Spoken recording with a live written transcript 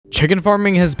chicken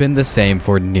farming has been the same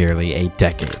for nearly a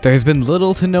decade. There has been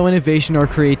little to no innovation or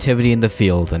creativity in the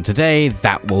field, and today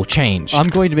that will change. I'm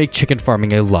going to make chicken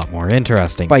farming a lot more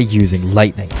interesting by using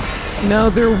lightning.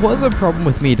 Now, there was a problem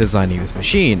with me designing this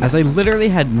machine, as I literally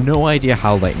had no idea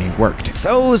how lightning worked.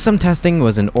 So some testing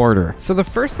was in order. So the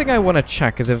first thing I want to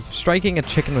check is if striking a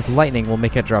chicken with lightning will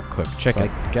make it drop cooked chicken. So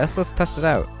I guess let's test it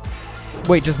out.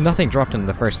 Wait, just nothing dropped in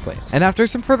the first place. And after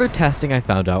some further testing, I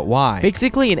found out why.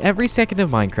 Basically, in every second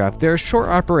of Minecraft, there are short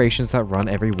operations that run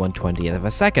every 1/20th of a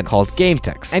second, called game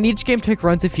ticks. And each game tick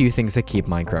runs a few things that keep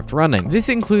Minecraft running. This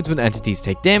includes when entities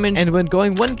take damage, and when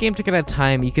going one game tick at a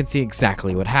time, you can see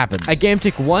exactly what happens. At game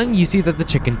tick 1, you see that the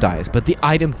chicken dies, but the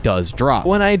item does drop.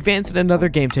 When I advance in another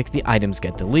game tick, the items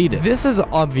get deleted. This is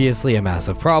obviously a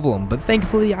massive problem, but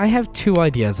thankfully, I have two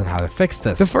ideas on how to fix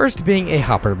this. The first being a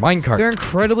hopper minecart. They're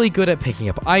incredibly good at picking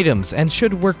up items and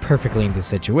should work perfectly in this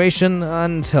situation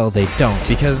until they don't,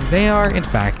 because they are in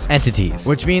fact entities,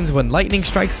 which means when lightning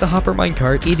strikes the hopper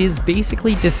minecart, it is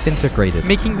basically disintegrated,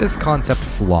 making this concept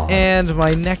flawed. And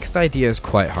my next idea is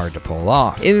quite hard to pull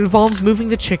off. It involves moving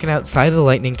the chicken outside of the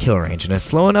lightning kill range in a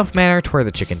slow enough manner to where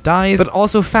the chicken dies, but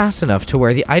also fast enough to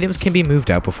where the items can be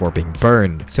moved out before being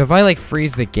burned. So if I like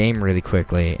freeze the game really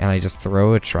quickly and I just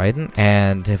throw a trident,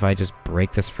 and if I just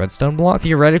break this redstone block,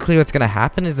 theoretically what's gonna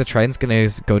happen is the trident's gonna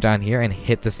go down here and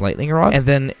hit this lightning rod, and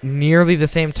then nearly the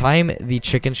same time the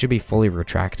chicken should be fully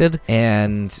retracted,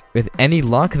 and with any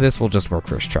luck this will just work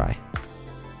first try.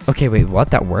 Okay, wait,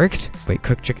 what? That worked? Wait,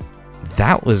 cooked chicken.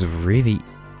 That was really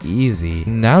easy.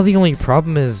 Now the only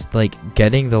problem is like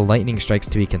getting the lightning strikes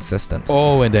to be consistent.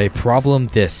 Oh, and a problem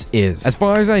this is. As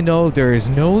far as I know, there is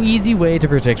no easy way to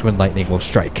predict when lightning will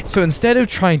strike. So instead of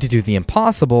trying to do the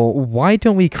impossible, why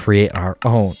don't we create our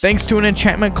own? Thanks to an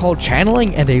enchantment called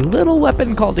channeling and a little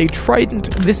weapon called a trident,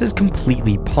 this is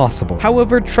completely possible.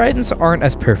 However, tridents aren't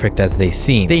as perfect as they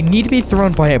seem. They need to be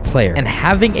thrown by a player, and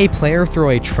having a player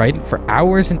throw a trident for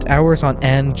hours and hours on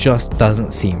end just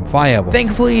doesn't seem viable.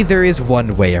 Thankfully, there is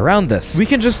one way around this. We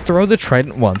can just throw the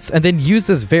trident once and then use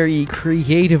this very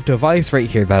creative device right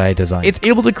here that I designed. It's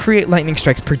able to create lightning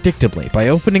strikes predictably by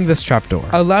opening this trapdoor,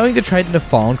 allowing the trident to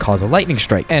fall and cause a lightning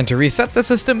strike. And to reset the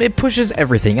system, it pushes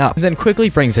everything up and then quickly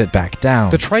brings it back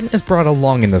down. The trident is brought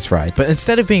along in this ride, but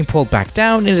instead of being pulled back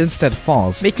down, it instead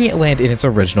falls, making it land in its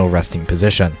original resting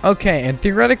position. Okay, and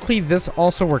theoretically this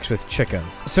also works with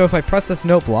chickens. So if I press this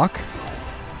note block,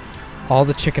 all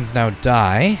the chickens now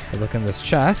die. I look in this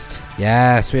chest.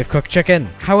 Yes, we have cooked chicken.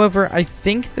 However, I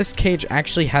think this cage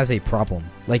actually has a problem.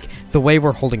 Like, the way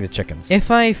we're holding the chickens.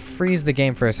 If I freeze the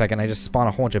game for a second, I just spawn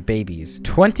a whole bunch of babies.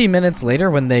 20 minutes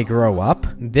later, when they grow up,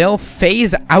 they'll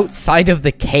phase outside of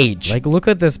the cage. Like, look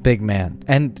at this big man.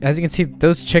 And as you can see,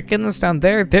 those chickens down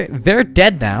there, they're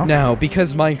dead now. Now,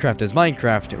 because Minecraft is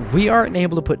Minecraft, we aren't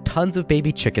able to put tons of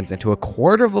baby chickens into a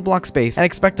quarter of a block space and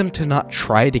expect them to not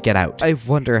try to get out. I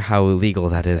wonder how illegal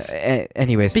that is.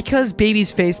 Anyways, because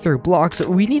babies phase through blocks,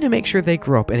 we need to make sure they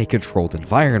grow up in a controlled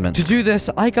environment. To do this,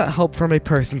 I got help from a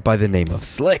person by the name of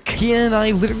Slick. He and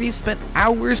I literally spent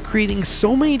hours creating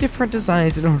so many different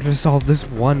designs in order to solve this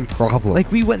one problem.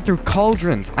 Like, we went through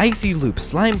cauldrons, icy loops,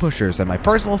 slime pushers, and my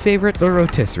personal favorite, the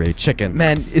rotisserie chicken.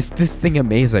 Man, is this thing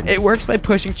amazing. It works by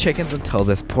pushing chickens until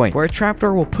this point, where a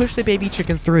trapdoor will push the baby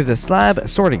chickens through the slab,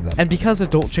 sorting them. And because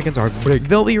adult chickens are big,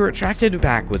 they'll be retracted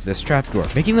back with this trapdoor,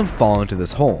 making them fall into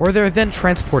this hole, where they're then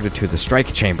transported to the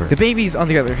strike chamber. The babies, on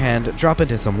the other hand, drop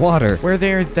into some water, where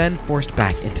they're then forced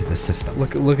back into the system.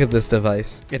 Look at this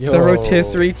device. It's the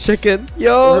rotisserie chicken.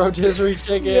 Yo! The rotisserie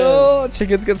chicken. Yo!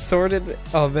 Chickens get sorted.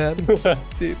 Oh man.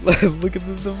 Dude, look at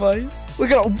this device.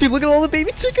 Look at all the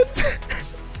baby chickens.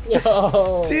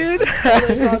 Yo! Dude!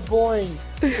 They got boing.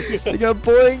 They got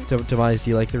boing. Demise,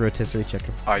 do you like the rotisserie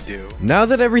chicken? I do. Now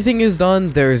that everything is done,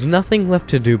 there's nothing left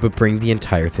to do but bring the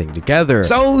entire thing together.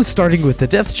 So, starting with the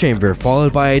death chamber,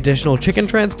 followed by additional chicken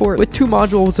transport, with 2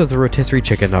 modules of the rotisserie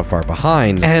chicken not far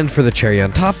behind. And for the cherry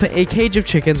on top, a cage of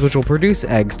chickens which will produce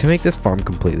eggs to make this farm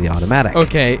completely automatic.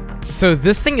 Okay, so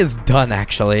this thing is done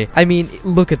actually. I mean,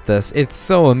 look at this. It's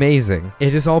so amazing.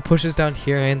 It just all pushes down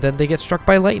here and then they get struck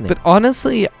by lightning. But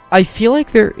honestly, I feel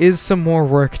like there is some more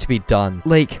work to be done.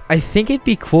 Like, I think it'd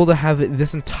be cool to have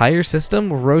this entire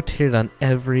system rotated on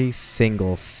every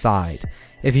single side,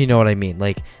 if you know what I mean,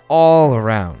 like all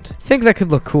around. I think that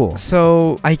could look cool.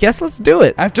 So I guess let's do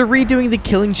it. After redoing the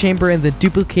killing chamber and then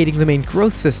duplicating the main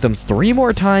growth system 3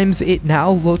 more times, it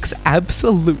now looks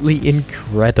absolutely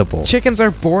incredible. Chickens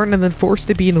are born and then forced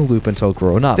to be in a loop until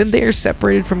grown up. Then they are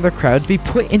separated from their crowd to be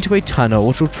put into a tunnel,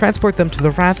 which will transport them to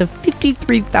the wrath of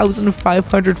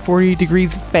 53,540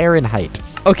 degrees Fahrenheit.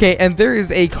 Okay, and there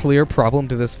is a clear problem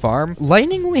to this farm.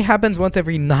 Lightning only happens once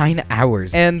every 9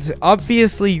 hours, and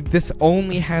obviously this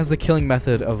only has the killing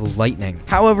method of lightning.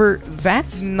 However,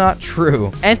 that's not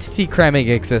true. Entity cramming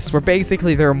exists, where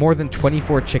basically there are more than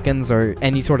 24 chickens or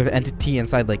any sort of entity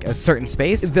inside like a certain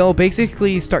space. They'll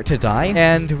basically start to die,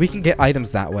 and we can get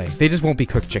items that way. They just won't be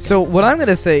cooked chicken. So what I'm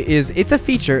gonna say is it's a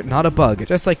feature, not a bug.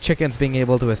 Just like chickens being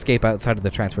able to escape outside of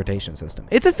the transportation system.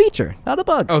 It's a feature, not a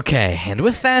bug. Okay, and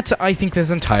with that, I think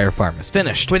this entire farm is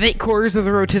finished. With 8 cores of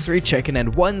the rotisserie chicken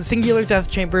and 1 singular death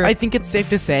chamber, I think it's safe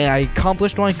to say I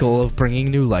accomplished my goal of bringing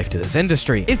new life to this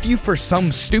industry. If you for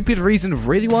some stupid reason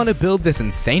really want to build this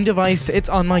insane device, it's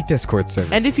on my Discord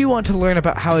server. And if you want to learn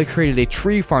about how I created a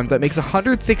tree farm that makes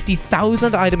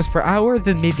 160,000 items per hour,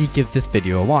 then maybe give this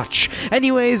video a watch.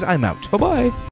 Anyways, I'm out. Bye-bye.